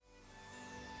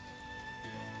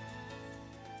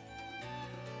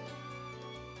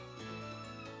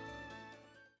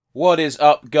What is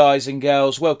up, guys and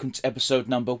gals? Welcome to episode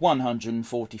number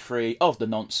 143 of The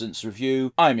Nonsense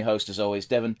Review. I'm your host, as always,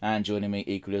 Devon, and joining me,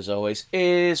 equally as always,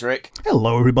 is Rick.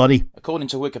 Hello, everybody. According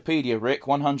to Wikipedia, Rick,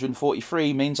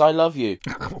 143 means I love you.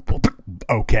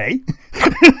 Okay.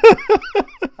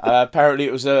 Apparently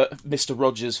it was a Mr.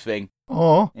 Rogers thing.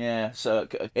 Oh. Yeah, so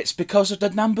it's because of the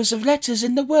numbers of letters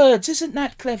in the words. Isn't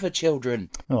that clever, children?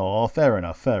 Oh, fair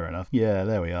enough. Yeah,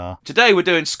 there we are. Today we're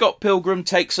doing Scott Pilgrim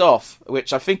Takes Off,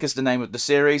 which I think is the name of the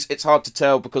series. It's hard to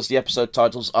tell because the episode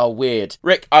titles are weird.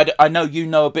 Rick, I know you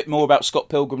know a bit more about Scott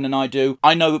Pilgrim than I do.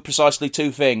 I know precisely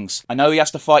two things. I know he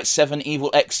has to fight 7 evil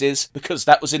exes because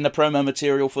that was in the promo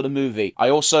material for the movie. I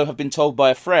also have been told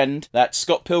by a friend that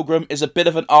Scott Pilgrim is a bit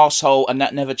of an arsehole and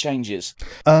that never changes.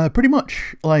 Pretty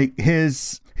much, like,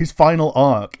 his final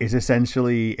arc is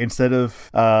essentially, instead of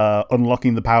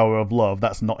unlocking the power of love,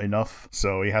 that's not enough.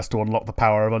 So he has to unlock the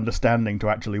power of understanding to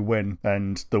actually win.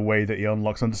 And the way that he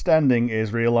unlocks understanding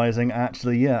is realizing,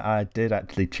 actually, yeah, I did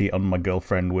actually cheat on my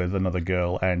girlfriend with another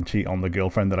girl and cheat on the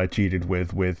girlfriend that I cheated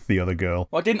with the other girl.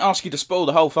 Well, I didn't ask you to spoil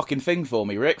the whole fucking thing for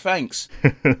me, Rick. Thanks.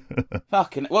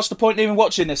 Fucking, what's the point in even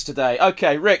watching this today?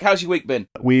 Okay, Rick, how's your week been?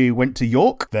 We went to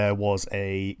York. There was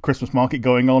a Christmas market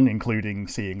going on, including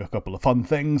seeing a couple of fun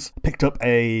things. Picked up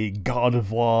a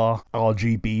Gardevoir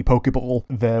RGB Pokeball.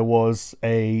 There was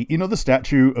the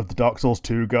statue of the Dark Souls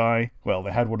 2 guy. Well,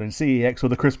 they had one in CEX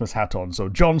with a Christmas hat on, so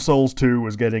John Souls 2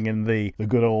 was getting in the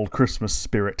good old Christmas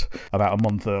spirit about a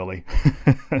month early.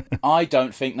 I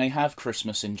don't think they have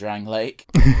Christmas in Drang Lake.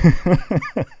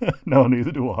 No,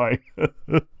 neither do I.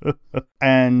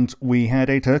 And we had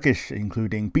a Turkish,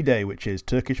 including pide, which is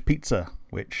Turkish pizza,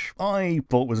 which I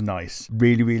thought was nice.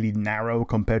 Really, really narrow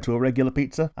compared to a regular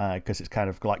pizza, because it's kind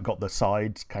of like got the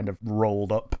sides kind of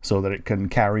rolled up so that it can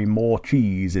carry more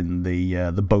cheese in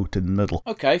the boat in the middle.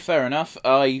 Okay, fair enough.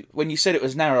 When you said it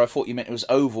was narrow, I thought you meant it was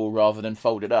oval rather than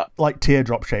folded up. Like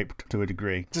teardrop shaped to a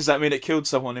degree. Does that mean it killed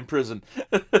someone in prison?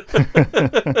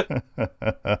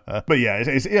 But yeah,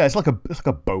 it's like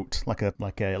a boat, like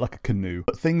a canoe.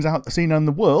 But things seen in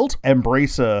the world,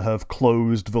 Embracer have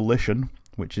closed Volition,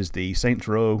 which is the Saints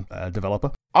Row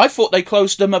developer. I thought they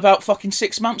closed them about fucking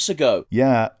 6 months ago.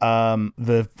 Yeah,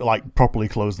 they've properly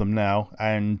closed them now.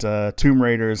 And Tomb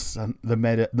Raiders, they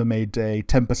made a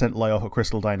 10% layoff at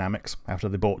Crystal Dynamics after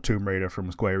they bought Tomb Raider from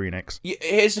Square Enix.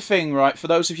 Here's the thing, right? For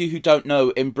those of you who don't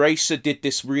know, Embracer did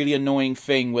this really annoying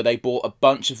thing where they bought a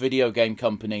bunch of video game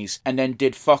companies and then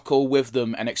did fuck all with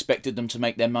them and expected them to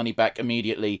make their money back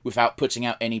immediately without putting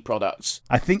out any products.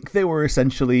 I think they were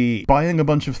essentially buying a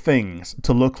bunch of things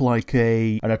to look like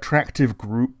an attractive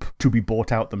group to be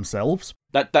bought out themselves.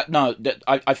 I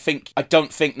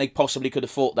don't think they possibly could have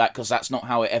thought that, because that's not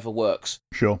how it ever works.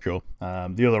 Sure.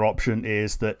 The other option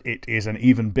is that it is an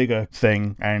even bigger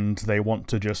thing and they want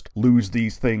to just lose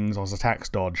these things as a tax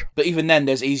dodge. But even then,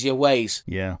 there's easier ways.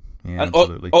 Yeah, and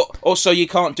absolutely. Also, you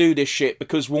can't do this shit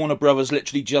because Warner Brothers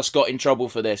literally just got in trouble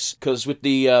for this. Because with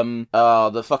the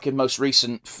fucking most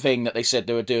recent thing that they said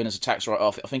they were doing as a tax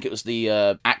write-off, I think it was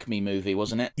the Acme movie,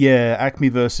 wasn't it? Yeah, Acme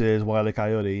versus Wile E.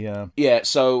 Coyote, yeah. Yeah,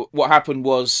 so what happened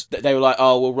was that they were like,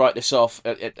 oh, we'll write this off,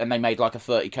 and they made like a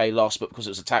 30k loss, but because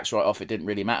it was a tax write-off, it didn't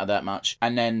really matter that much.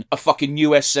 And then a fucking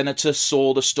US senator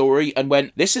saw the story and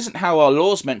went, this isn't how our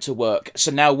law's meant to work, so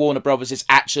now Warner Brothers is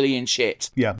actually in shit.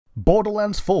 Yeah.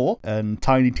 Borderlands 4 and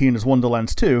Tiny Tina's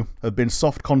Wonderlands 2 have been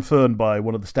soft confirmed by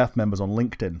one of the staff members on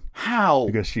LinkedIn. How?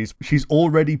 Because she's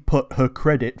already put her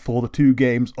credit for the 2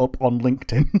 games up on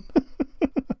LinkedIn.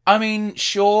 I mean,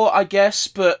 sure, I guess,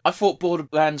 but I thought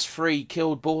Borderlands 3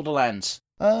 killed Borderlands.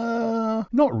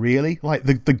 Not really. Like,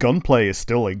 the gunplay is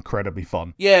still incredibly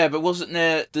fun. Yeah, but wasn't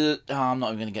there I'm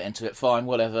not even going to get into it. Fine,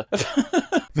 whatever.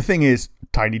 The thing is,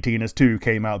 Tiny Tina's 2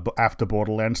 came out after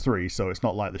Borderlands 3, so it's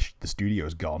not like the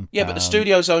studio's gone. Yeah, but the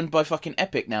studio's owned by fucking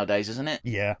Epic nowadays, isn't it?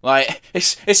 Yeah. Like,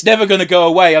 it's never going to go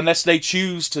away unless they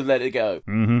choose to let it go.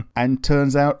 Mm-hmm. And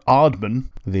turns out Aardman,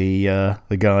 the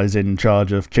guys in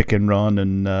charge of Chicken Run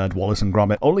and Wallace and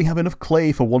Gromit, only have enough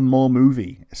clay for one more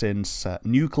movie, since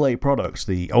New Clay Products,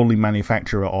 the only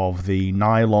manufacturer of the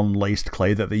nylon-laced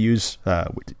clay that they use, I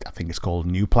think it's called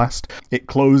Newplast, it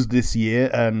closed this year,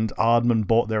 and Aardman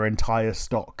bought their entire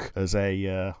stock as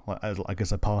a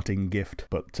parting gift,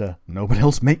 but nobody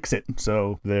else makes it,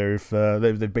 so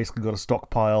they've basically got a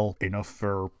stockpile enough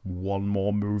for one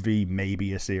more movie,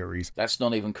 maybe a series. That's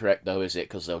not even correct though, is it?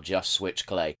 Because they'll just switch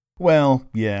clay. Well,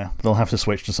 yeah, they'll have to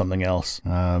switch to something else.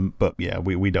 But yeah,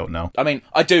 we don't know. I mean,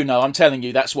 I do know. I'm telling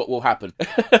you, that's what will happen.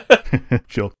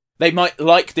 Sure. They might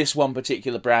like this one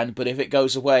particular brand, but if it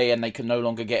goes away and they can no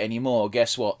longer get any more,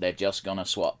 guess what? They're just gonna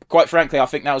swap. Quite frankly, I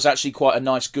think that was actually quite a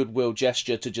nice goodwill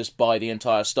gesture to just buy the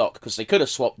entire stock, because they could have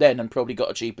swapped then and probably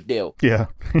got a cheaper deal. Yeah.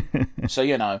 So,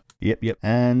 you know. Yep.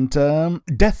 And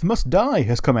Death Must Die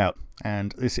has come out.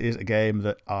 And this is a game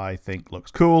that I think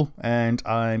looks cool, and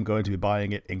I'm going to be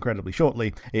buying it incredibly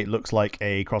shortly. It looks like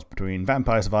a cross between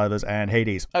Vampire Survivors and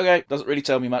Hades. Okay, doesn't really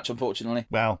tell me much, unfortunately.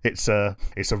 Well, it's a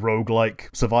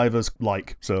roguelike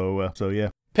Survivors-like, so yeah.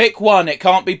 Pick one, it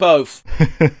can't be both.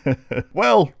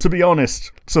 Well, to be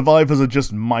honest, Survivors are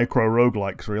just micro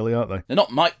roguelikes, really, aren't they? They're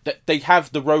not they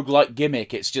have the roguelike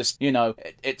gimmick. It's just, you know,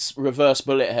 it's reverse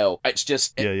bullet hell. It's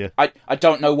just... Yeah. I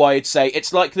don't know why you'd say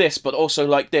it's like this, but also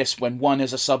like this, when one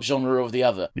is a subgenre of the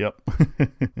other. Yep.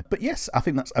 But yes, I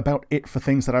think that's about it for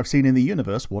things that I've seen in the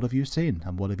universe. What have you seen,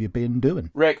 and what have you been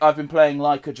doing? Rick, I've been playing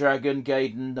Like a Dragon,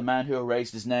 Gaiden, the man who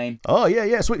erased his name. Oh,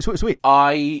 yeah, sweet.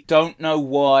 I don't know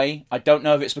why. I don't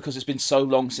know if it's because it's been so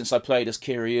long since I played as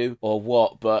Kiryu or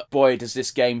what, but boy, does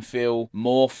this game feel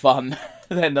more fun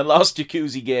than the last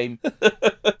Yakuza game.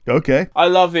 Okay. I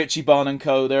love Ichiban and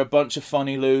Co. They're a bunch of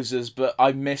funny losers, but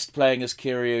I missed playing as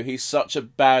Kiryu. He's such a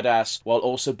badass while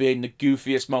also being the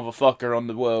goofiest motherfucker on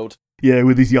the world. Yeah,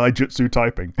 with his Yaijutsu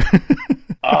typing.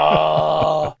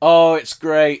 Oh, it's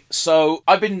great. So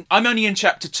I'm only in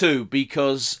chapter 2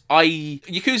 because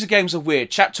Yakuza games are weird.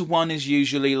 Chapter 1 is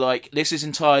usually like, this is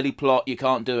entirely plot, you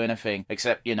can't do anything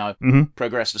except, you know,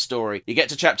 progress the story. You get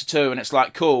to chapter 2 and it's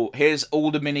like, cool, here's all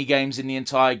the mini games in the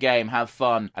entire game, have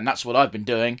fun. And that's what I've been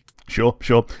doing. Sure.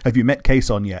 Have you met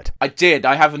Kason yet? I did.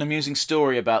 I have an amusing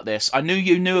story about this. I knew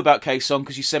you knew about Kason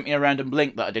because you sent me a random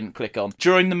link that I didn't click on.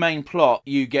 During the main plot,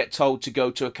 you get told to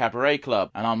go to a cabaret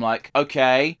club. And I'm like,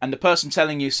 okay. And the person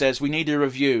telling you says, we need a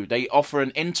review. They offer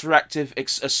a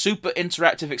super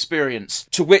interactive experience.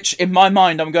 To which, in my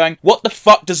mind, I'm going, what the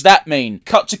fuck does that mean?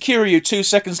 Cut to Kiryu 2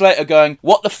 seconds later going,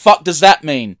 what the fuck does that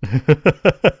mean?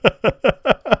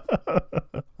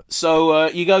 So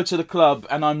you go to the club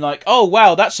and I'm like, oh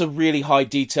wow, that's a really high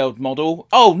detailed model.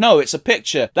 Oh no, it's a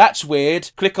picture. That's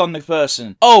weird. Click on the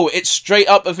person. Oh, it's straight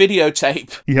up a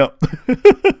videotape. Yep.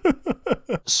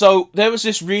 So there was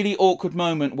this really awkward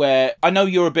moment where I know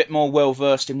you're a bit more well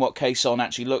versed in what Kason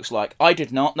actually looks like. I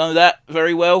did not know that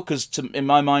very well because in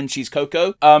my mind she's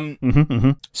Coco.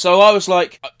 So I was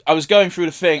like, I was going through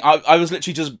the thing. I was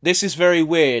literally just, this is very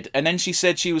weird. And then she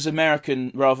said she was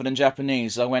American rather than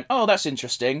Japanese. I went, oh, that's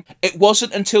interesting. It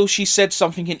wasn't until she said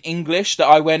something in English that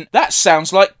I went, that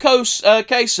sounds like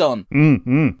Kason.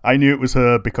 I knew it was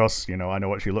her because, you know, I know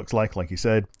what she looks like you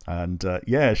said. And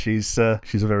yeah, she's a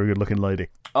very good looking lady.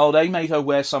 Oh, they made her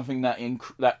wear something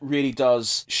that really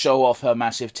does show off her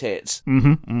massive tits.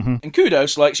 And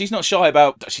kudos, like, she's not shy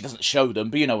about... She doesn't show them,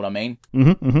 but you know what I mean.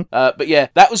 But yeah,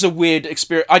 that was a weird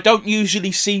experience. I don't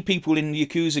usually see people in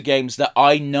Yakuza games that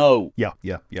I know. Yeah.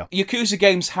 Yakuza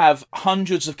games have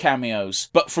hundreds of cameos,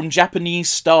 but from Japanese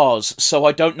stars, so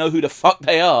I don't know who the fuck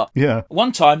they are. Yeah.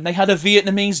 One time, they had a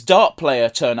Vietnamese dart player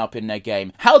turn up in their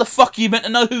game. How the fuck are you meant to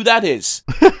know who that is?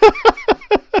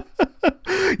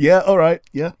 Yeah, alright.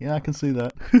 Yeah, I can see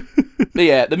that. But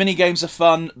yeah, the minigames are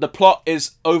fun. The plot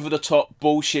is over-the-top,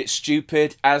 bullshit,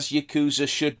 stupid, as Yakuza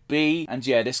should be. And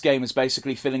yeah, this game is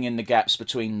basically filling in the gaps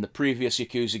between the previous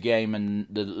Yakuza game and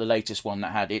the latest one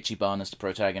that had Ichiban as the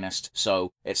protagonist.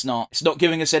 So it's not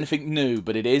giving us anything new,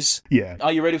 but it is. Yeah.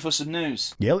 Are you ready for some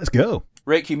news? Yeah, let's go.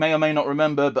 Rick, you may or may not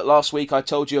remember, but last week I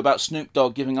told you about Snoop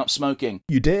Dogg giving up smoking.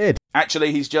 You did.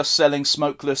 Actually, he's just selling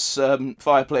smokeless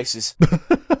fireplaces.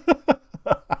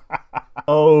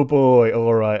 Oh boy!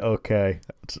 All right, okay.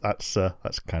 That's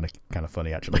kind of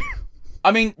funny, actually.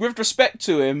 I mean, with respect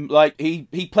to him, like, he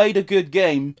played a good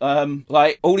game.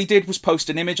 Like, all he did was post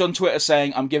an image on Twitter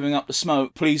saying, I'm giving up the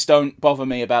smoke, please don't bother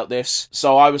me about this.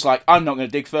 So I was like, I'm not going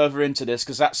to dig further into this,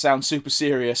 because that sounds super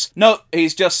serious. No,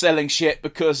 he's just selling shit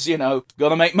because, you know,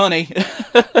 gotta make money.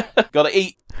 Gotta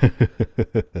eat.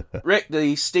 Rick,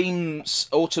 the Steam's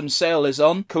autumn sale is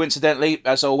on. Coincidentally,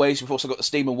 as always, we've also got the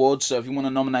Steam Awards, so if you want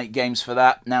to nominate games for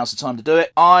that, now's the time to do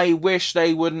it. I wish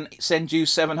they wouldn't send you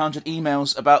 700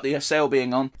 emails about the sale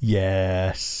being on.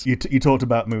 Yes. You talked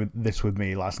about this with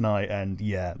me last night, and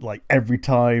yeah, like every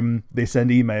time they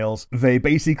send emails, they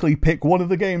basically pick one of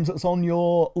the games that's on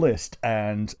your list,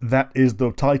 and that is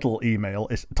the title of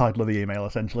the email,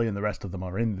 essentially, and the rest of them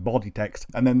are in the body text,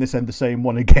 and then they send the same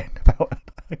one again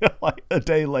Like a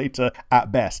day later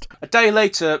at best. A day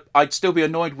later, I'd still be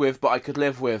annoyed with, but I could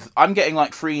live with. I'm getting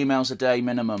like 3 emails a day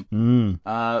minimum.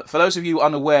 For those of you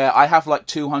unaware, I have like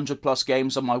 200 plus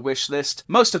games on my wish list.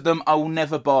 Most of them I will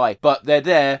never buy, but they're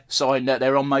there, so I know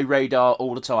they're on my radar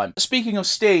all the time. Speaking of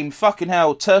Steam, fucking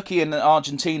hell, Turkey and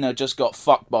Argentina just got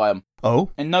fucked by them.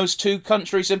 Oh? In those 2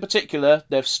 countries in particular,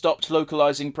 they've stopped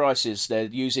localizing prices. They're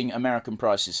using American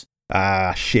prices.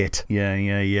 Ah, shit.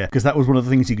 Yeah. Because that was one of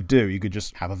the things you could do. You could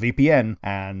just have a VPN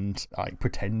and like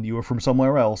pretend you were from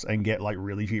somewhere else and get like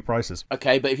really cheap prices.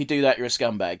 Okay, but if you do that, you're a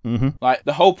scumbag. Like,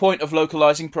 the whole point of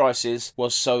localizing prices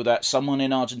was so that someone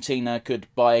in Argentina could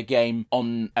buy a game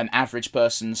on an average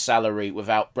person's salary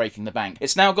without breaking the bank.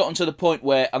 It's now gotten to the point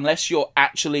where unless you're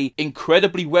actually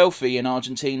incredibly wealthy in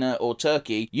Argentina or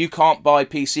Turkey, you can't buy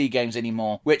PC games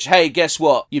anymore. Which, hey, guess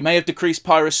what? You may have decreased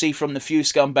piracy from the few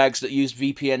scumbags that used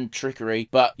VPN trickery,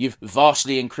 but you've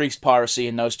vastly increased piracy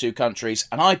in those 2 countries,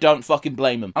 and I don't fucking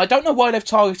blame them. And I don't know why they've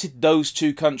targeted those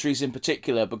 2 countries in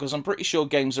particular, because I'm pretty sure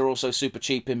games are also super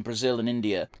cheap in Brazil and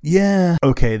India. Yeah.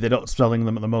 Okay, they're not selling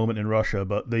them at the moment in Russia,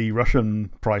 but the Russian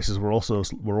prices were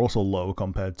also low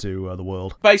compared to the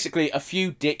world. Basically, a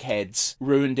few dickheads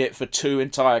ruined it for 2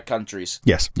 entire countries.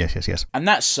 Yes. And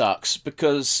that sucks,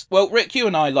 because, well, Rick, you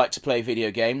and I like to play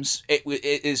video games. It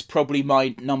is probably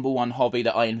my number 1 hobby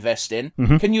that I invest in.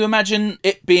 Can you imagine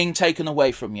it being taken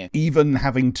away from you? Even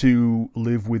having to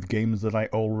live with games that I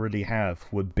already have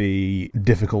would be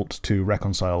difficult to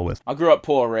reconcile with. I grew up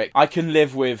poor, Rick. I can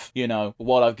live with,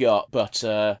 what I've got, but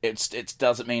it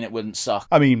doesn't mean it wouldn't suck.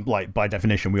 I mean, like, by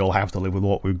definition, we all have to live with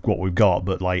what we've got,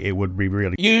 but, like, it would be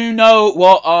really... You know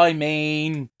what I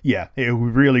mean. Yeah, it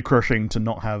would be really crushing to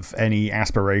not have any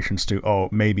aspirations to,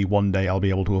 maybe one day I'll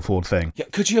be able to afford things. Yeah,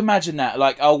 could you imagine that?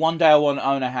 Like, one day I want to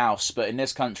own a house, but in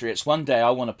this country, it's one day I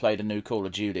want to play the new Call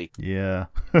of Duty. Yeah.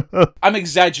 I'm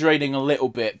exaggerating a little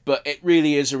bit, but it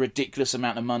really is a ridiculous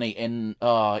amount of money in,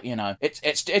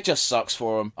 it just sucks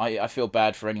for them. I feel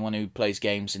bad for anyone who plays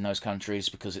games in those countries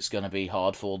because it's going to be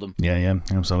hard for them. Yeah,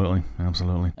 absolutely.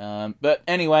 But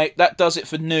anyway, that does it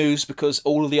for news, because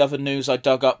all of the other news I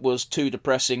dug up was too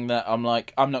depressing that I'm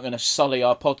like, I'm not going to sully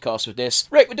our podcast with this.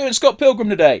 Rick, we're doing Scott Pilgrim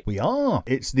today. We are.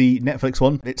 It's the Netflix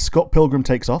one. It's Scott Pilgrim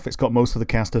Takes Off. It's got most of the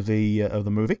cast of the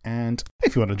movie. And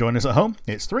if you want to join us at home,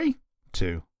 it's 3,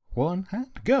 2, 1, and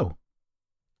go.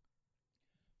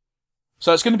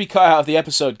 So it's going to be cut out of the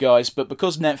episode, guys, but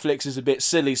because Netflix is a bit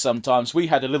silly sometimes, we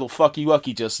had a little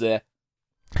fucky-wucky just there.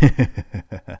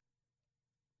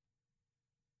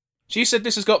 So you said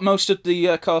this has got most of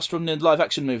the cast from the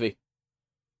live-action movie?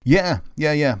 Yeah.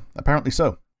 Apparently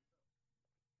so.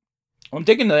 I'm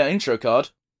digging the intro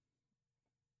card.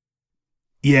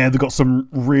 Yeah, they've got some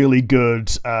really good,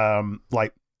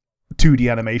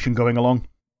 2D animation going along.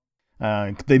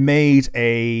 They made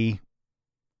a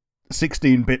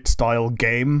 16-bit style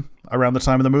game around the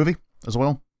time of the movie as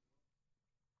well.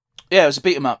 Yeah, it was a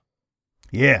beat 'em up.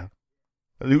 Yeah.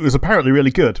 It was apparently really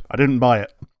good. I didn't buy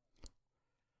it.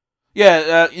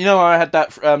 Yeah, I had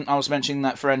that. I was mentioning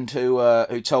that friend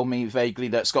who told me vaguely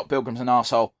that Scott Pilgrim's an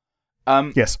arsehole.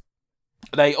 Yes.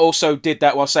 They also did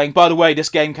that while saying, by the way, this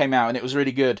game came out and it was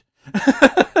really good.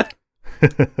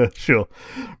 Sure.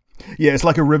 Yeah, it's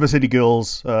like a River City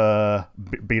Girls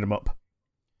beat 'em up.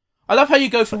 I love how you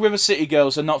go for River City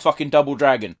Girls and not fucking Double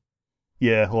Dragon.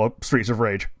 Yeah, or Streets of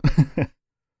Rage.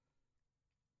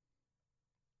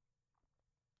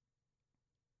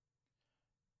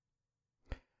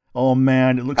 Oh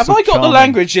man, it looks Have so I got charming. the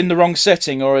language in the wrong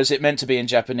setting, or is it meant to be in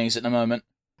Japanese at the moment?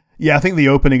 Yeah, I think the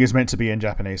opening is meant to be in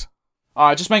Japanese.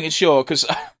 Alright, just making sure, because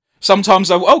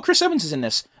sometimes Chris Evans is in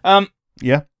this.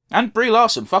 Yeah. And Brie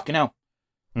Larson, fucking hell.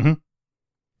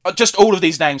 Mm-hmm. Just all of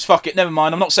these names, fuck it, never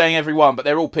mind. I'm not saying every one, but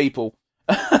they're all people.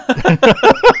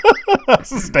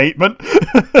 That's a statement.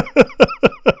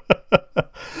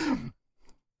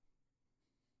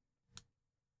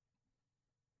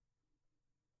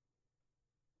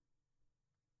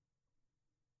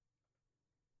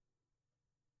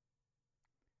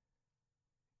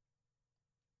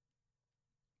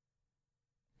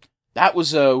 That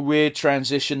was a weird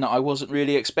transition that I wasn't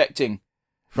really expecting.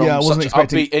 From Yeah, I wasn't such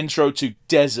expecting... an upbeat intro to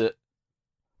desert.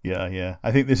 Yeah.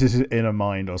 I think this is in a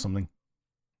mind or something.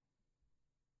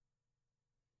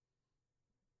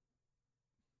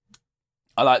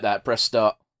 I like that. Press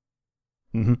start.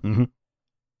 Mm-hmm.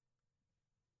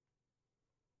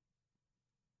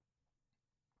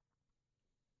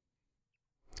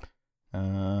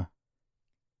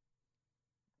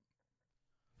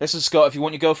 Listen, Scott, if you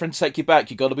want your girlfriend to take you back,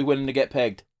 you got to be willing to get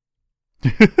pegged.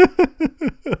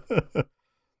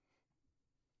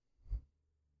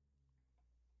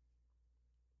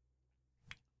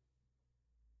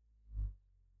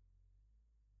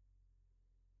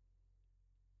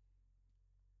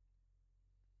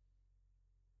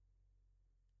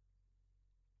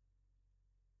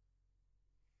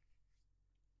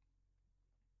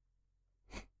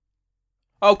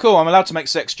 Oh, cool, I'm allowed to make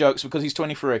sex jokes because he's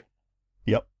 23.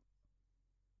 Yep.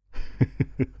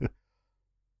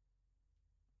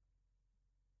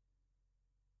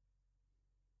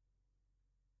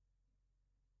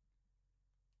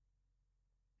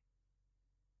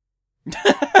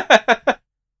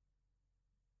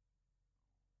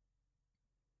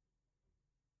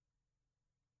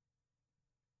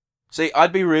 See,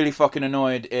 I'd be really fucking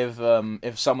annoyed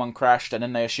if someone crashed and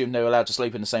then they assumed they were allowed to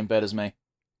sleep in the same bed as me.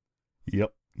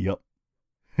 Yep. Yep.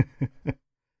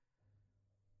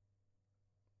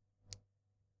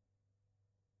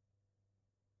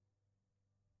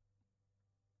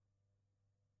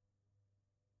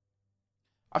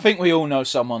 I think we all know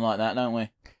someone like that, don't we?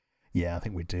 Yeah, I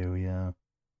think we do, yeah.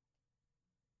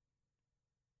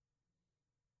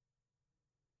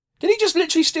 Did he just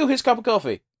literally steal his cup of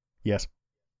coffee? Yes.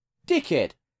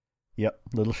 Dickhead. Yep,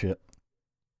 little shit.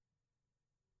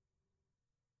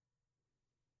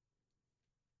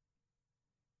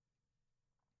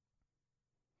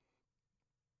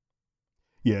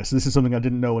 Yeah, so this is something I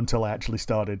didn't know until I actually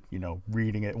started,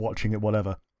 reading it, watching it,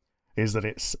 whatever. Is that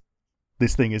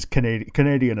this thing is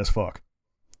Canadian as fuck.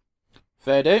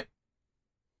 Fair do.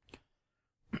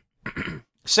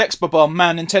 Sex bomb,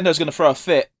 man, Nintendo's gonna throw a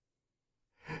fit.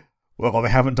 Well, they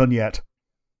haven't done yet.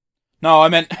 No, I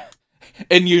meant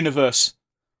in universe.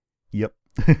 Yep.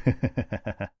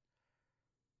 I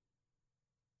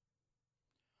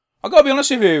gotta be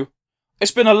honest with you. It's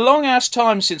been a long ass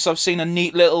time since I've seen a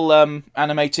neat little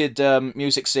animated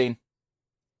music scene.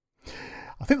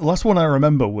 I think the last one I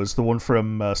remember was the one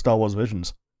from Star Wars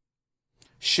Visions.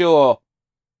 Sure.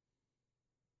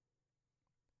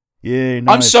 Yeah,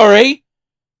 nice. I'm sorry.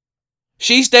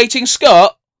 She's dating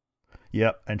Scott.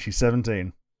 Yep, and she's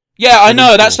 17. Yeah, I know.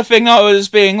 Cool. That's the thing I was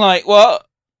being like, what?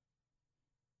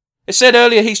 It said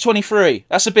earlier he's 23.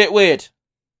 That's a bit weird.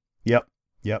 Yep.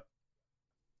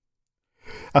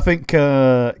 I think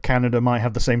Canada might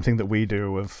have the same thing that we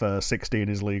do of 16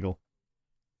 is legal.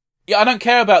 Yeah, I don't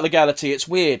care about legality. It's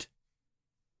weird.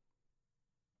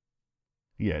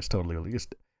 Yeah, it's totally illegal.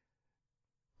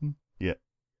 Yeah.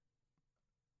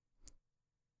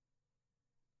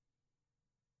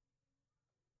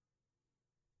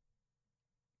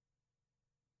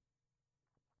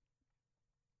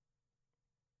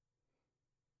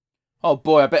 Oh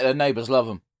boy, I bet their neighbours love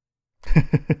them.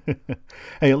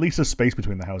 Hey, at least there's space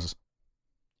between the houses.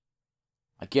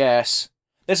 I guess.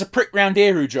 There's a prick round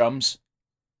here who drums.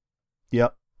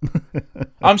 Yep.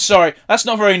 I'm sorry, that's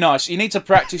not very nice. You need to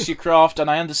practice your craft, and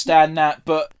I understand that,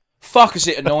 but fuck is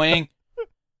it annoying.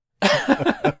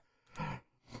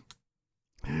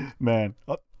 Man.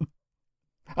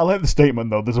 I like the statement,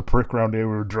 though. There's a prick round here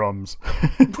who drums.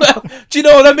 Well, do you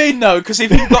know what I mean, though? Because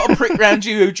if you've got a prick round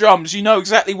you who drums, you know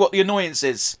exactly what the annoyance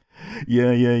is.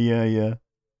 Yeah.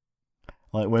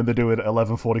 Like when they do it at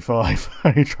 11:45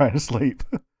 and you're trying to sleep.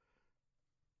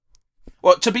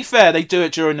 Well, to be fair, they do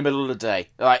it during the middle of the day.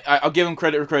 Like, I'll give them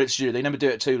credit where credit's due. They never do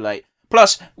it too late.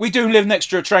 Plus, we do live next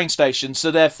to a train station,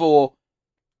 so therefore,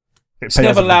 it's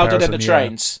never louder than the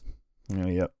trains. Yeah,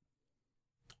 yep.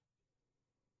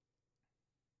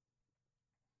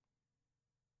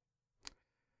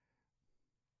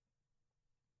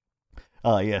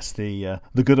 Ah, yes, the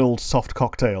good old soft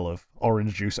cocktail of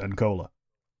orange juice and cola.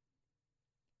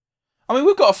 I mean,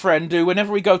 we've got a friend who,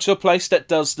 whenever we go to a place that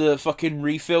does the fucking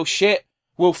refill shit,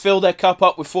 will fill their cup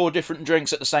up with 4 different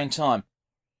drinks at the same time.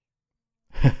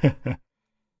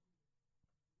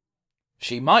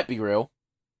 She might be real.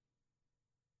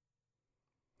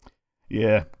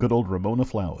 Yeah, good old Ramona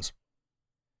Flowers.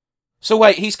 So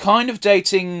wait, he's kind of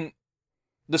dating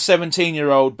the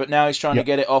 17-year-old, but now he's trying to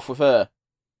get it off with her.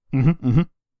 Mm-hmm.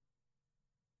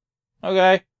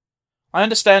 Okay. I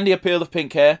understand the appeal of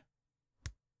pink hair.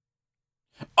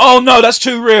 Oh no, that's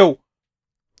too real!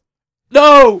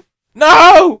 No!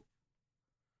 No!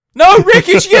 No, Rick,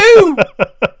 it's you!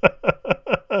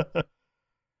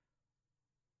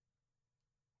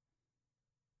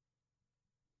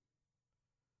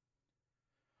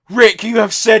 Rick, you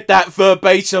have said that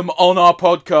verbatim on our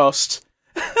podcast.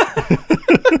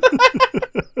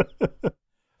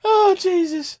 Oh,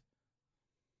 Jesus.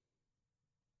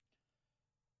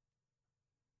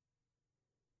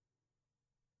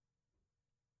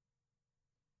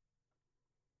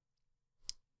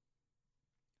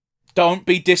 Don't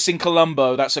be dissing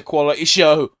Columbo. That's a quality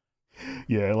show.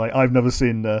 Yeah, like I've never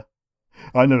seen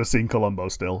Columbo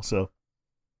still, so.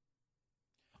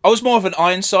 I was more of an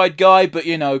Ironside guy, but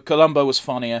Columbo was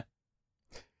funnier.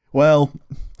 Well,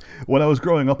 when I was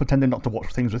growing up, I tended not to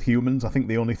watch things with humans. I think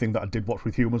the only thing that I did watch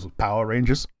with humans was Power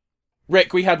Rangers.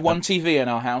 Rick, we had one TV in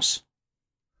our house.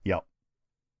 Yep.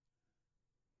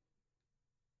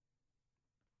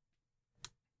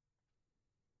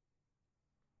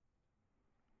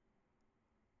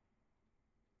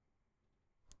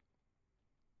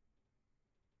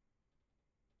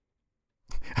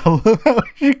 I love how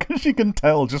she can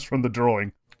tell just from the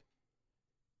drawing.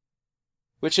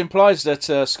 Which implies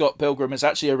that Scott Pilgrim is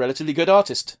actually a relatively good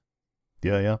artist.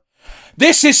 Yeah.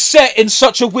 This is set in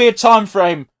such a weird time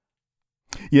frame.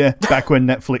 Yeah, back when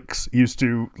Netflix used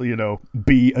to,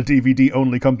 be a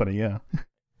DVD-only company, yeah.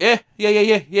 Yeah.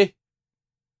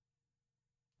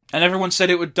 And everyone said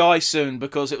it would die soon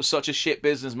because it was such a shit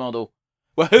business model.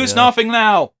 Well, who's laughing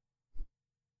now?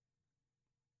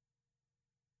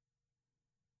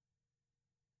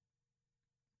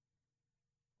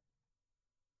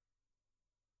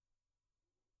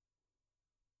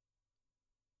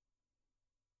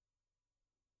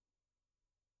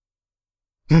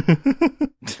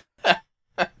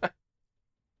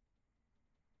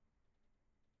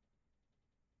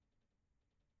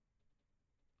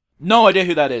 No idea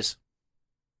who that is.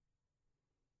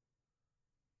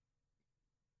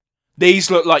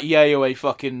 These look like Yayoi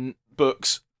fucking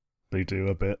books. They do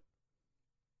a bit.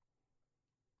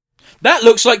 That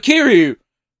looks like Kiryu!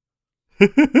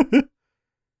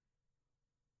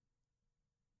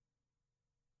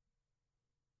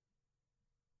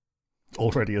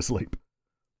 Already asleep.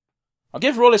 I'll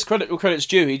give Wallace credit where credit's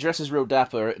due. He dresses real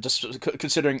dapper, just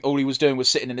considering all he was doing was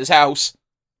sitting in his house.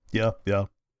 Yeah.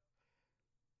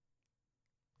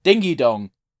 Dingy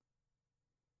dong.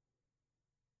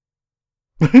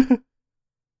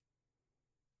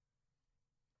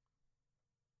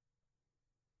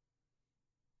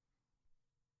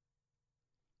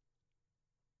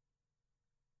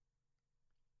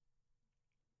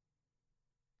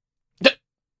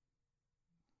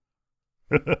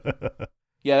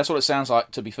 Yeah, that's what it sounds like,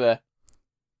 to be fair.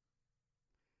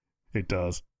 It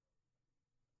does.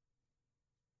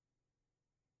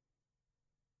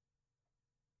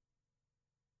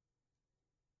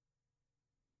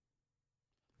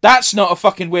 That's not a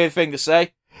fucking weird thing to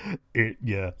say.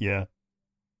 Yeah.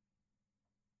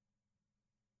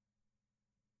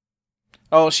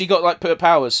 Oh, she got, like,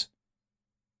 powers.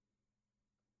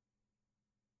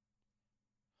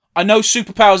 I know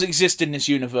superpowers exist in this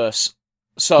universe,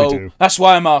 so that's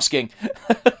why I'm asking.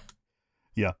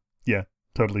 Yeah.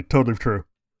 Totally true.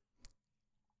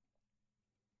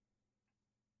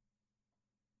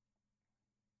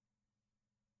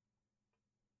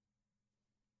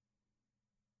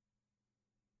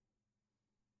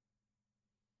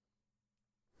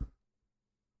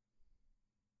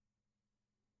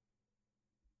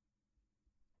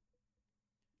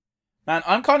 Man,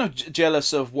 I'm kind of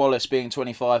jealous of Wallace being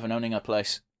 25 and owning a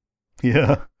place.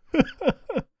 Yeah.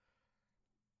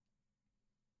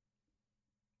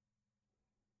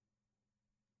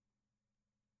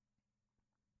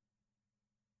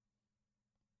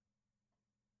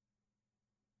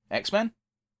 X-Men?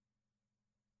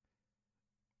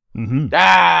 Mm-hmm.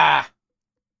 Ah!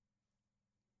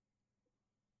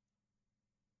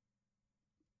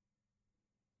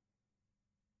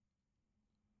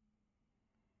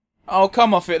 Oh,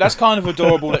 come off it. That's kind of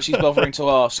adorable that she's bothering to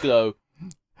ask, though.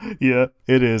 Yeah,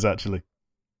 it is, actually.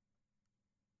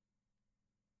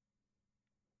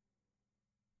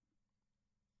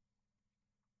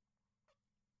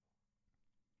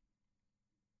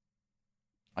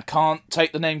 I can't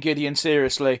take the name Gideon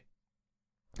seriously.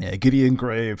 Yeah, Gideon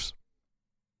Graves.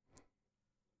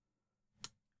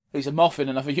 He's a moth in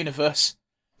another universe.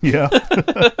 Yeah.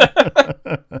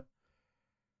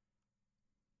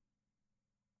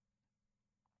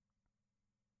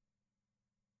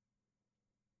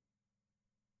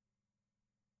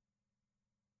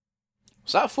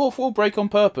 Was that a fourth wall break on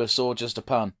purpose, or just a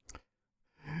pun?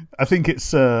 I think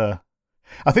it's, I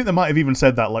think they might have even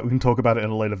said that, like, we can talk about it in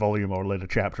a later volume or a later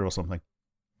chapter or something.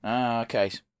 Ah,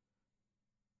 okay.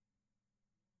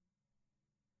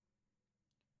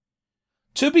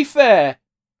 To be fair,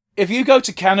 if you go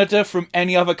to Canada from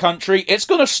any other country, it's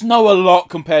gonna snow a lot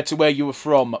compared to where you were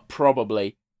from,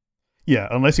 probably. Yeah,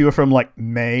 unless you were from, like,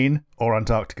 Maine or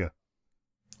Antarctica.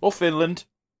 Or Finland.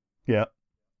 Yeah.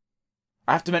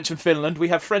 I have to mention Finland, we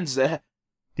have friends there.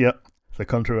 Yep. The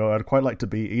country where I'd quite like to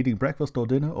be eating breakfast or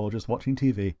dinner or just watching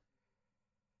TV.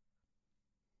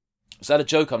 Is that a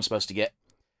joke I'm supposed to get?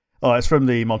 Oh, it's from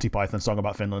the Monty Python song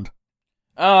about Finland.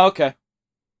 Oh, okay.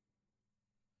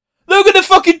 Look at the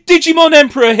fucking Digimon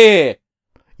Emperor here!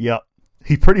 Yep.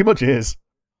 He pretty much is.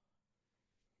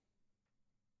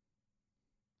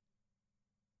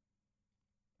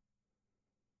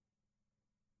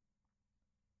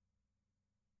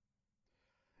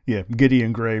 Yeah,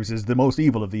 Gideon Graves is the most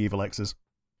evil of the evil X's.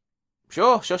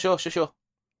 Sure.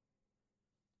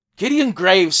 Gideon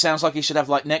Graves sounds like he should have,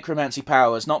 like, necromancy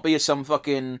powers, not be some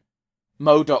fucking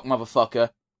MODOK motherfucker.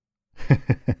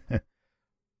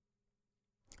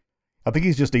 I think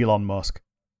he's just Elon Musk.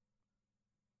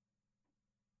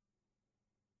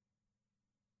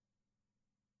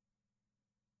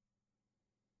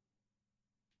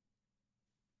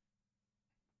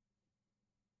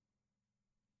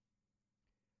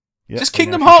 Yep. Just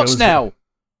Kingdom Hearts now.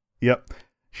 Yep.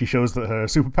 She shows that her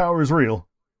superpower is real.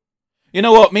 You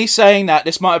know what? Me saying that,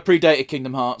 this might have predated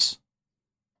Kingdom Hearts.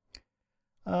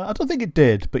 I don't think it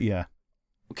did, but yeah.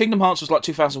 Kingdom Hearts was like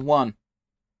 2001.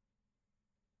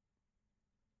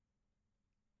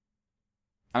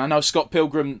 And I know Scott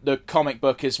Pilgrim, the comic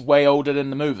book, is way older than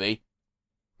the movie.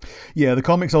 Yeah, the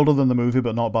comic's older than the movie,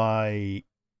 but not by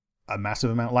a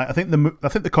massive amount. Like I think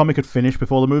the comic had finished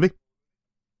before the movie.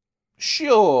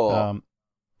 Sure.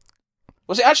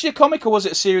 Was it actually a comic or was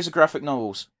it a series of graphic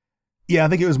novels? Yeah, I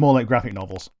think it was more like graphic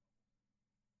novels.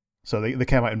 So they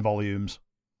came out in volumes.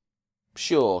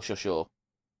 Sure.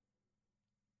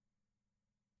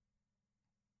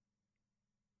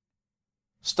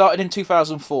 Started in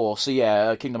 2004, so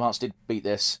yeah, Kingdom Hearts did beat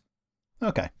this.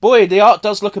 Okay. Boy, the art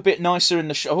does look a bit nicer in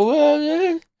the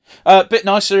show. A bit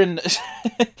nicer in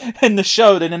in the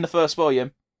show than in the first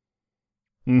volume.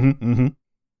 Mm-hmm.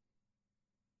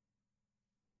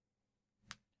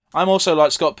 I'm also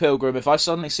like Scott Pilgrim. If I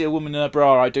suddenly see a woman in a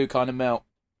bra, I do kind of melt.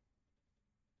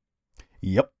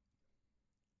 Yep.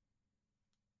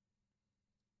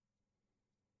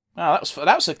 Oh,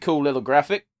 that was a cool little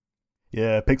graphic.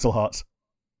 Yeah, pixel hearts.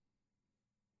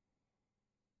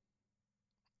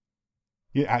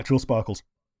 Yeah, actual sparkles.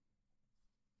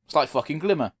 It's like fucking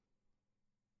Glimmer.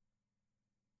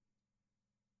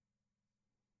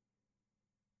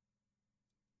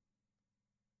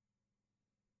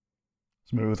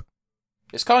 Smooth.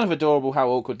 It's kind of adorable how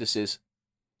awkward this is.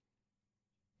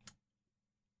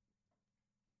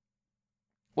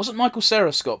 Wasn't Michael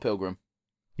Cera Scott Pilgrim?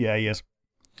 Yeah, he is.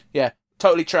 Yeah,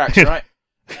 totally tracks, right?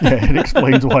 Yeah, it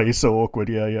explains why he's so awkward.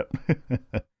 Yeah.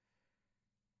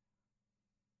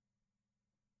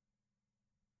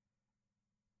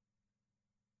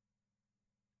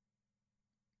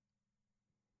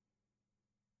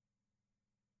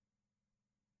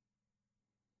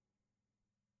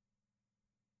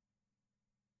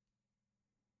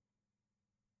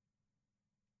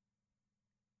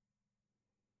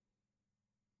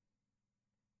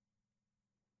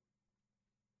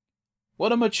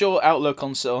 What a mature outlook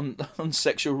on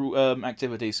sexual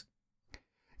activities.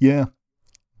 Yeah.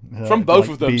 From both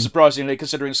of them, surprisingly,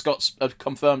 considering Scott's a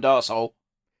confirmed arsehole.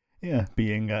 Yeah,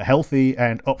 being healthy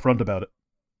and upfront about it.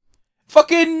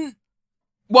 Fucking...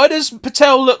 Why does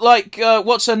Patel look like,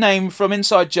 what's her name from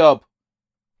Inside Job?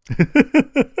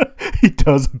 He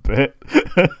does a bit.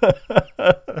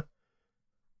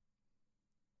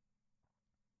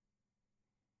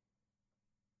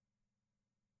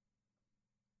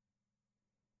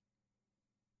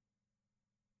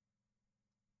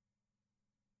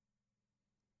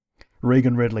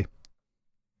 Reagan Ridley.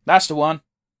 That's the one.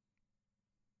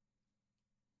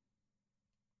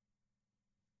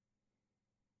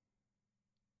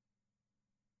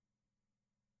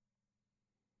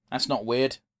 That's not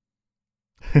weird.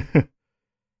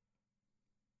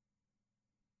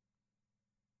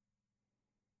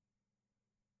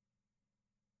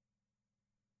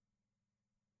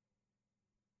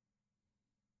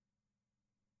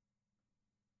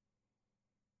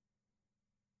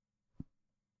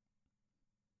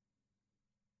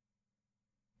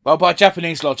 Well, by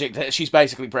Japanese logic, she's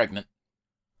basically pregnant.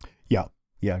 Yeah.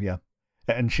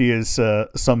 And she is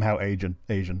somehow Asian.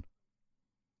 Is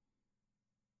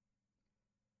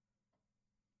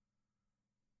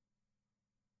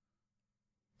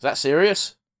that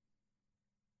serious?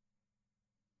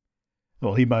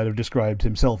 Well, he might have described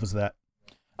himself as that.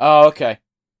 Oh, okay.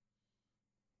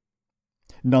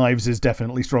 Knives is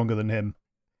definitely stronger than him.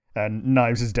 And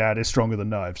Knives' dad is stronger than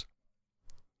Knives.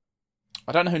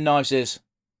 I don't know who Knives is.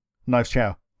 Knives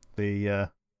Chow. The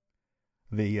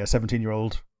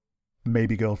 17-year-old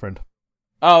maybe girlfriend.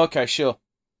 Oh, okay, sure.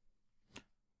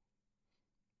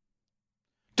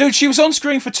 Dude, she was on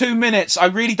screen for 2 minutes. I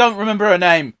really don't remember her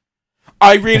name.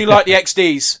 I really like the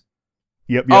XDs.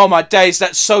 Yep. Oh my days,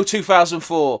 that's so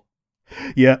 2004.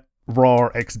 Yeah, raw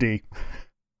XD.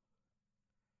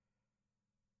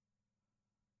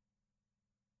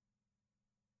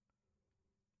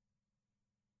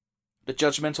 The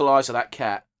judgmental eyes of that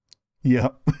cat.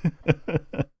 Yep.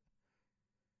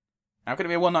 How could it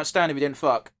be a one-night stand if you didn't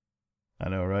fuck? I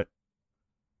know, right?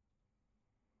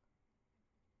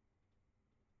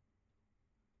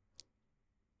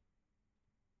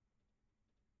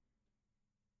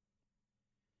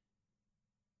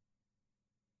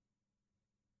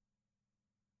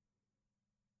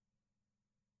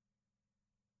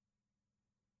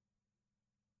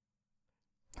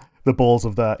 The balls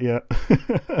of that, yeah.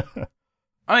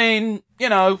 I mean, you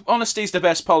know, honesty's the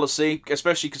best policy,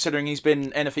 especially considering he's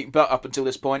been anything but up until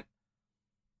this point.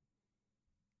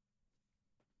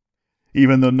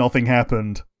 Even though nothing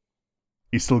happened,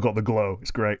 He's still got the glow.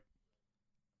 It's great.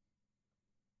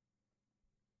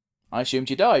 I assumed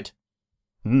you died.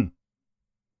 Hmm.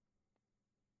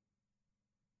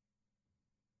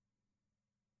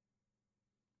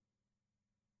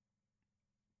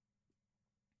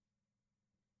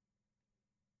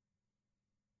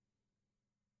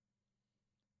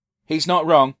 He's not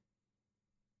wrong.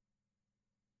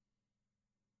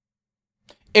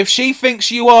 If she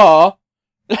thinks you are...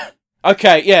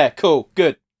 Okay, yeah, cool,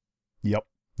 good. Yep.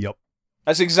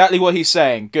 That's exactly what he's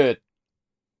saying, good.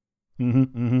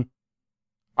 Mm-hmm.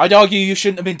 I'd argue you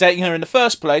shouldn't have been dating her in the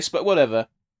first place, but whatever.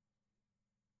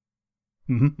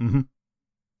 Mm-hmm.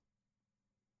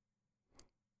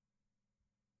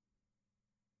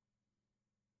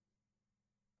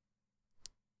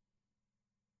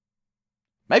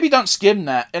 Maybe don't skim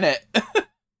that, innit?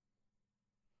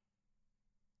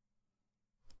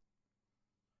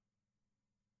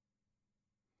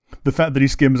 The fact that he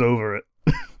skims over it.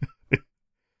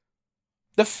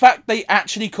 The fact they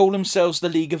actually call themselves the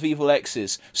League of Evil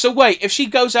Exes. So wait, if she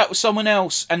goes out with someone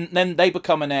else and then they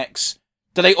become an ex,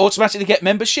 do they automatically get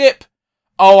membership?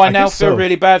 Oh, I now guess feel so.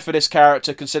 really bad for this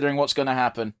character considering what's going to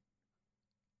happen.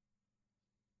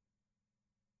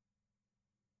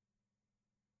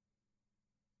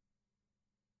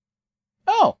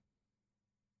 Oh.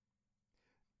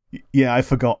 Yeah, I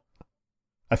forgot.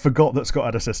 I forgot that Scott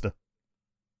had a sister.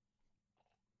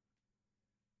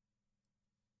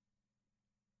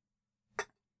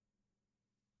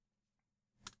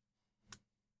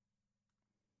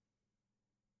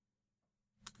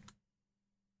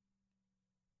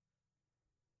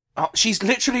 Oh, she's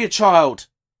literally a child.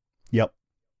 Yep.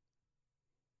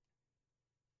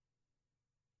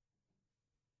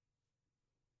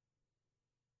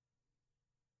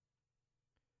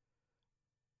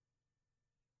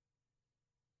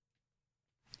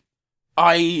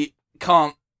 I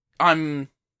can't. I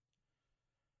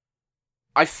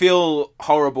feel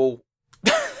horrible.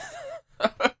 Do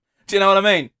you know what I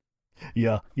mean?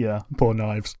 Yeah. Poor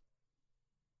Knives.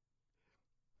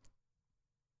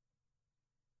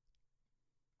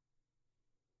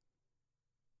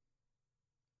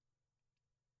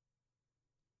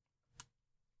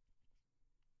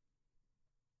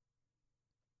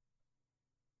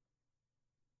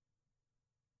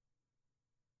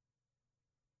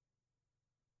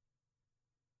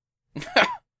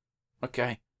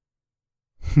 Okay.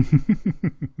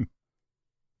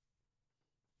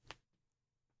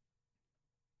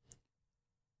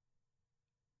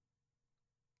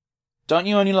 Don't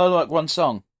you only like one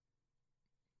song?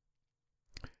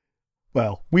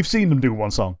 Well, we've seen them do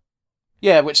one song.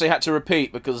 Yeah, which they had to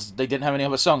repeat because they didn't have any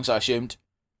other songs, I assumed.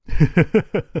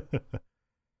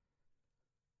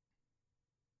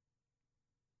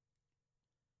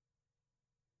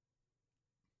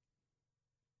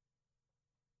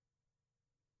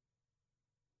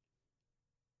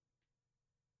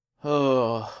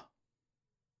 Oh.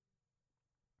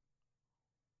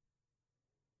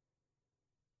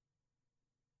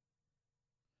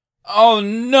 Oh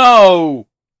no!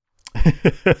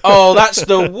 Oh, that's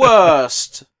the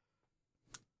worst!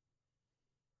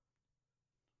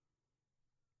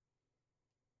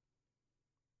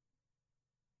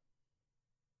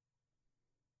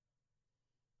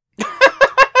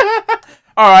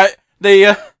 Alright,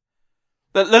 the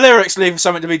lyrics leave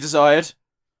something to be desired.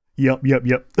 Yep.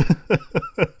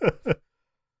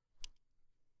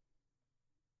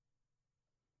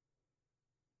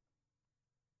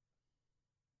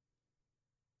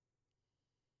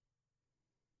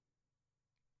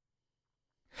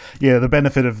 Yeah, the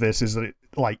benefit of this is that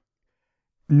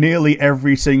nearly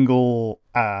every single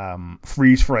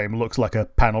freeze frame looks like a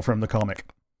panel from the comic.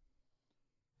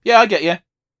 Yeah, I get you.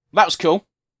 That was cool.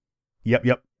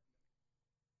 Yep.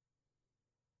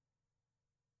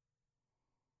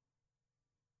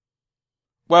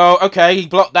 Well, okay, he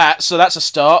blocked that, so that's a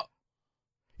start.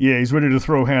 Yeah, he's ready to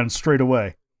throw hands straight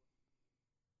away.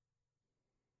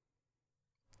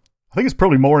 I think it's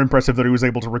probably more impressive that he was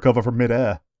able to recover from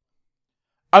midair.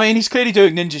 I mean, he's clearly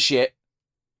doing ninja shit.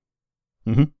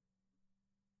 Mm-hmm.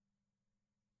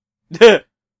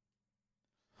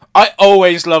 I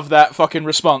always love that fucking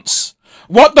response.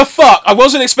 What the fuck? I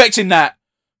wasn't expecting that.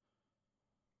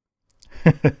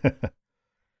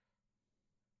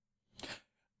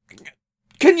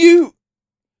 Can you...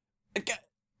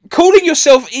 Calling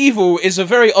yourself evil is a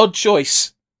very odd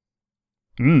choice.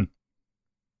 Mm.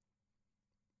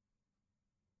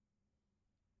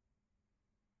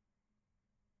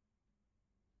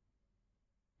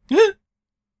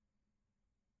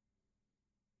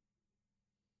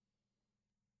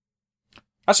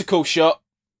 That's a cool shot.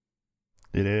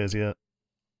 It is, yeah.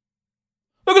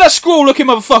 Look at that scroll-looking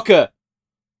motherfucker!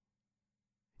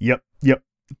 Yep.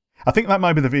 I think that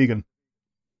might be the vegan.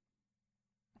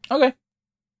 Okay.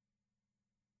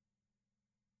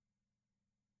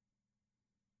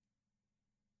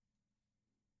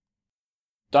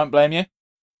 Don't blame you.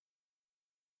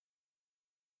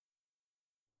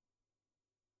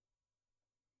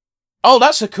 Oh,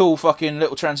 that's a cool fucking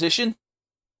little transition.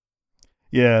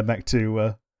 Yeah, back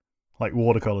to, like,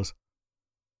 watercolours.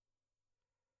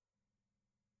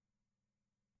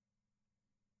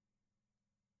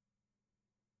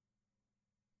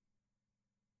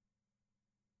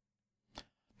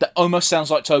 That almost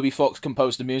sounds like Toby Fox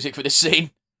composed the music for this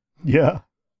scene. Yeah.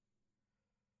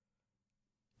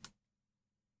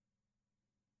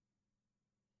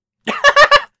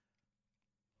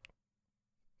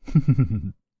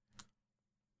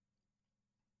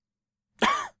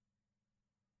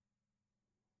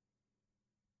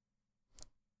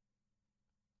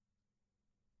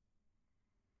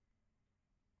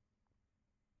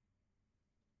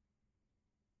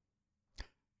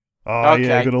 Oh, Okay.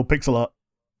 yeah, good old pixel art.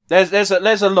 There's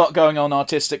a lot going on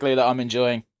artistically that I'm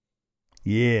enjoying.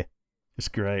 Yeah, it's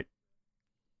great.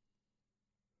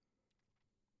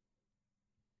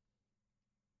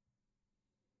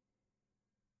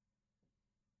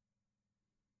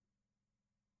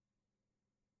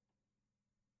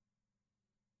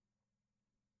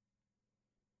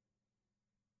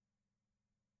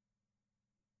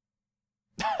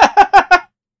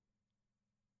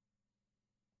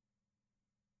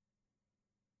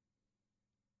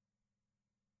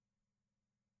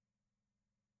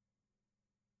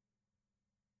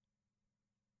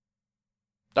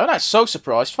 Oh, that's so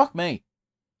surprised. Fuck me.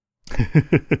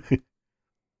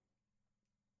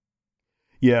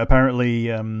 Yeah, apparently,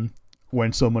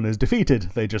 when someone is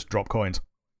defeated, they just drop coins.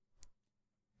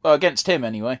 Well, against him,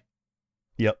 anyway.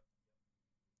 Yep.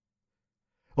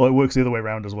 Well, it works the other way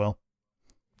around as well.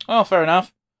 Oh, fair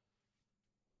enough.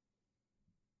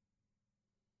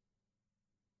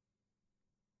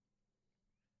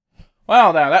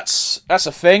 Well, now that's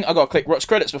a thing. I got to click watch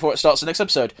credits before it starts the next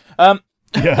episode.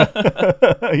 Yeah.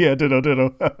 Yeah,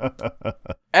 ditto.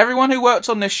 Everyone who worked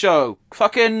on this show,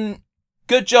 fucking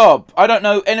good job. I don't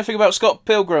know anything about Scott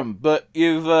Pilgrim, but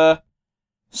you've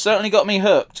certainly got me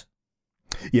hooked.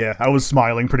 Yeah, I was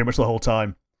smiling pretty much the whole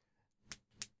time.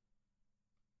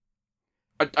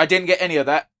 I didn't get any of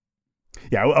that.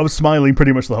 Yeah, I was smiling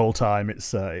pretty much the whole time.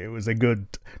 It was a good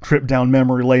trip down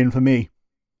memory lane for me.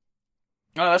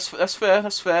 Oh, that's fair.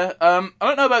 That's fair. I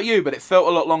don't know about you, but it felt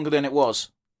a lot longer than it was.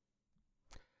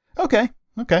 Okay.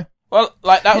 Well,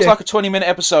 like that was Yeah. like a 20-minute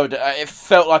episode. It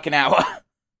felt like an hour.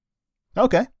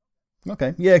 Okay.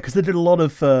 Yeah, because they did a lot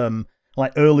of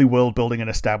like early world building and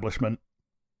establishment.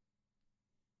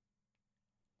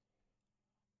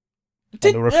 And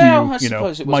there were a few, I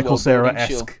suppose it was Michael world building,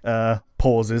 Cera-esque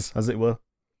pauses, as it were.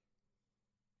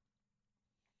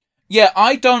 Yeah,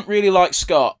 I don't really like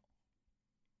Scott.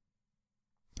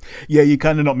 Yeah, you're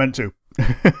kind of not meant to.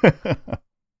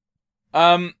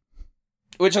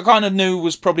 Which I kind of knew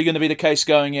was probably going to be the case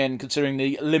going in, considering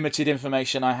the limited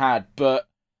information I had. But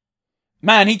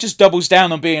man, he just doubles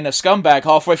down on being a scumbag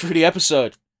halfway through the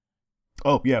episode.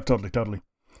 Oh, yeah, totally.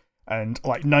 And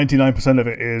like 99% of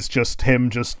it is just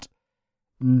him just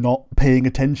not paying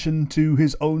attention to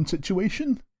his own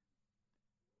situation.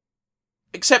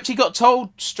 Except he got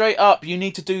told straight up, you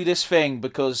need to do this thing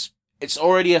because it's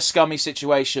already a scummy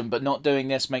situation, but not doing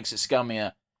this makes it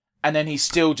scummier. And then he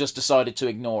still just decided to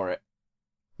ignore it.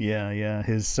 Yeah.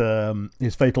 His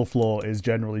fatal flaw is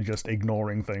generally just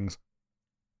ignoring things.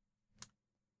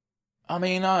 I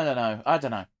mean, I don't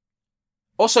know.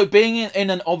 Also, being in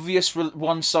an obvious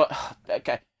one side...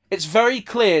 Okay. It's very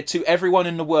clear to everyone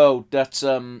in the world that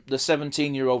the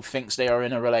 17-year-old thinks they are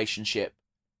in a relationship.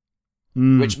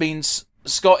 Which means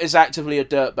Scott is actively a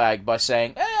dirtbag by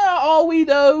saying, are we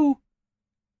though?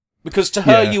 Because to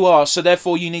her you are, so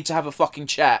therefore you need to have a fucking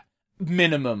chat.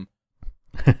 Minimum.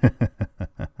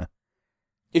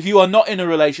 If you are not in a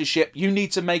relationship, you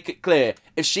need to make it clear.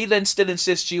 If she then still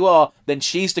insists you are, then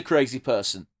she's the crazy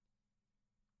person.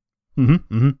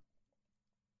 Mm-hmm.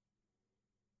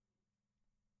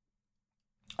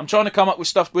 I'm trying to come up with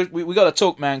stuff. We got to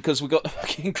talk, man, because we got the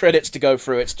fucking credits to go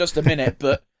through. It's just a minute,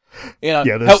 but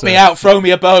help me out, throw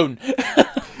me a bone.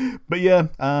 But yeah,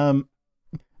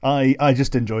 I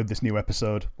just enjoyed this new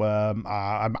episode.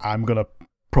 I'm gonna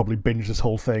probably binge this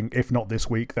whole thing. If not this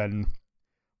week, then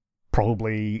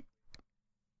probably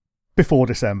before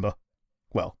December.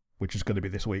 Well, which is going to be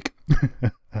this week.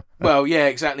 Well, yeah,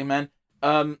 exactly, man.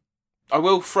 I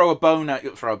will throw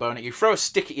a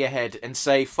stick at your head and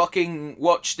say, fucking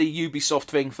watch the Ubisoft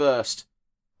thing first.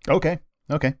 Okay.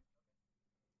 Okay.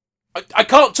 I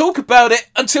can't talk about it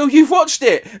until you've watched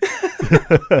it.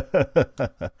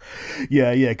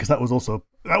 yeah, because that was also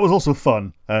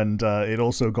fun, and it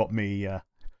also got me.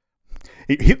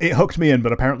 It hooked me in,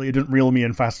 but apparently it didn't reel me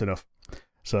in fast enough.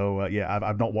 So yeah,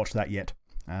 I've not watched that yet.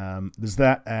 There's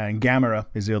that, and Gamera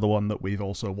is the other one that we've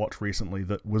also watched recently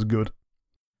that was good.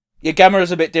 Yeah,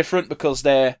 Gamera's a bit different because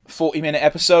they're 40-minute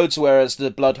episodes, whereas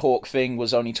the Bloodhawk thing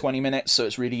was only 20 minutes, so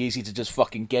it's really easy to just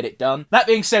fucking get it done. That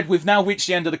being said, we've now reached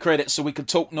the end of the credits, so we can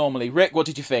talk normally. Rick, what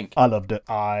did you think? I loved it.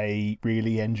 I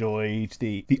really enjoyed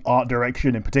the art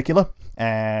direction in particular,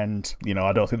 and,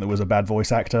 I don't think there was a bad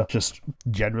voice actor, just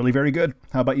generally very good.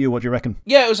 How about you? What do you reckon?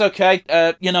 Yeah, it was okay.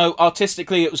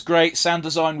 Artistically it was great, sound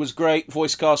design was great,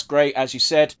 voice cast great, as you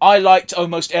said. I liked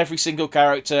almost every single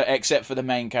character except for the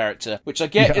main character, which I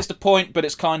get is the point, but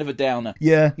it's kind of a downer.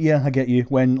 Yeah, I get you.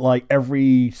 When,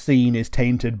 every scene is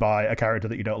tainted by a character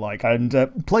that you don't like, and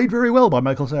played very well by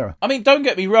Michael Cera. I mean, don't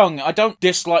get me wrong, I don't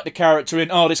dislike the character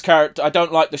this character, I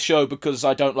don't like the show because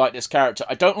I don't like this character.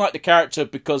 I don't like the character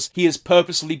because he is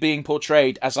purposely being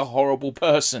portrayed as a horrible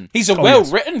person. He's a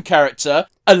well-written character,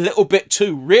 a little bit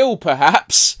too real,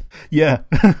 perhaps. Yeah,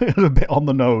 a bit on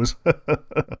the nose. But,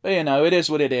 it is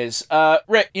what it is.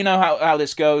 Rick, you know how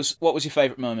this goes. What was your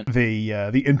favourite moment?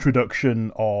 The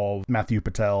introduction of Matthew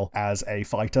Patel as a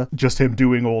fighter. Just him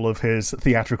doing all of his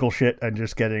theatrical shit and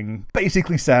just getting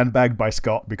basically sandbagged by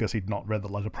Scott because he'd not read the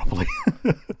letter properly.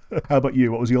 How about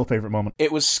you? What was your favourite moment?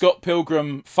 It was Scott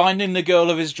Pilgrim finding the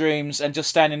girl of his dreams and just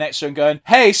standing next to her and going,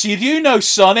 "Hey, so you do know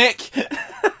Sonic?"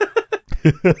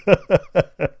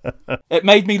 It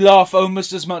made me laugh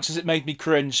almost as much as it made me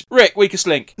cringe. Rick, weakest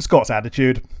link. Scott's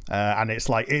attitude, and it's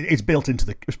it's built into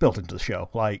the show.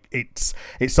 It's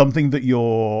something that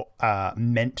you're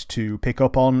meant to pick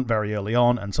up on very early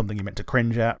on, and something you're meant to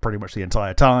cringe at pretty much the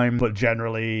entire time. But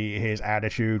generally, his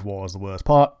attitude was the worst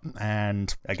part,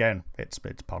 and again, it's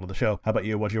part of the show. How about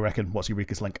you? What do you reckon? What's your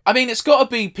weakest link? I mean, it's got to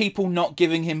be people not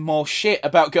giving him more shit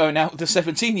about going out with a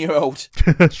 17-year-old.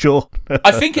 Sure.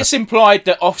 I think it's implied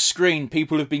that off-screen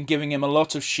people have been giving him a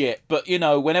lot of shit, but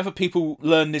whenever people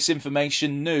learn this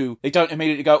information new, they don't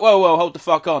immediately go, whoa, hold the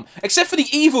fuck on. Except for the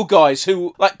evil guys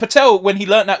who, like Patel, when he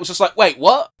learned that, was just like, wait,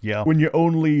 what? Yeah, when your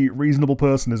only reasonable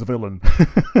person is a villain.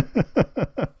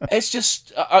 It's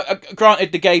just,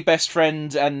 granted, the gay best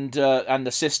friend and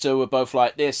the sister were both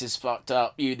like, this is fucked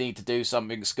up, you need to do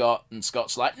something, Scott. And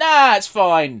Scott's like, nah, it's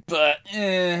fine, but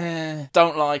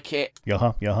don't like it.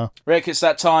 Yeah. Rick, it's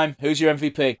that time. Who's your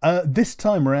MVP? This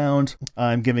time round,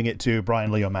 I'm giving it to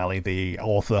Brian Lee O'Malley, the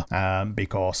author,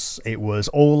 because it was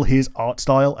all his art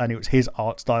style, and it was his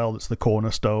art style that's the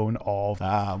cornerstone of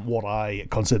what I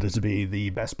consider to be the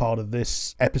best part of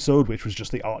this episode, which was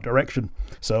just the art direction.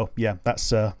 So yeah,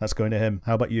 that's going to him.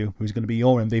 How about you? Who's going to be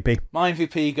your MVP? My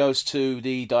MVP goes to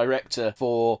the director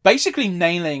for basically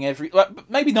nailing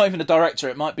maybe not even the director,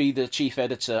 it might be the chief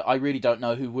editor. I really don't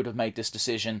know who would have made this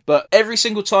decision, but every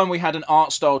single time we had an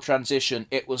art style transition,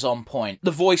 it was on point.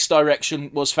 The voice direction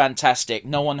was fantastic.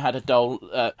 No one had a dud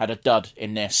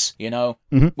in this,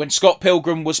 Mm-hmm. When Scott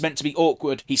Pilgrim was meant to be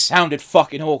awkward, he sounded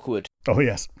fucking awkward. Oh,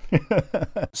 yes.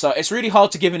 So it's really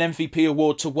hard to give an MVP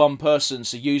award to one person,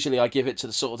 so usually I give it to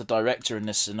the director in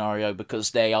this scenario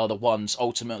because they are the ones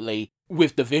ultimately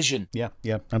with the vision. Yeah,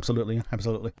 absolutely.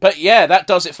 But yeah, that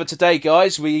does it for today,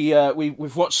 guys.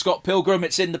 We've watched Scott Pilgrim.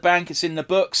 It's in the bank. It's in the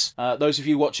books. Those of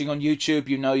you watching on YouTube,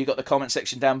 you got the comment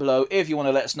section down below if you want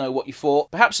to let us know what you thought.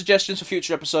 Perhaps suggestions for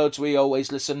future episodes. We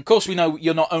always listen. Of course, we know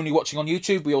you're not only watching on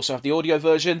YouTube. We also have the audio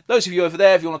version. Those of you over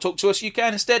there, if you want to talk to us, you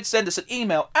can instead send us an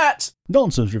email at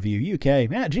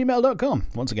nonsensereviewuk@gmail.com.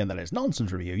 Once again, that is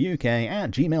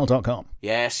nonsensereviewuk@gmail.com.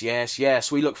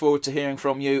 Yes. We look forward to hearing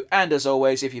from you. And as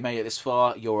always, if you made it this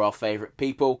far, you're our favourite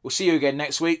people. We'll see you again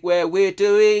next week where we're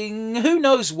doing who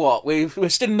knows what. We're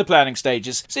still in the planning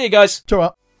stages. See you guys.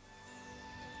 Ta-ra.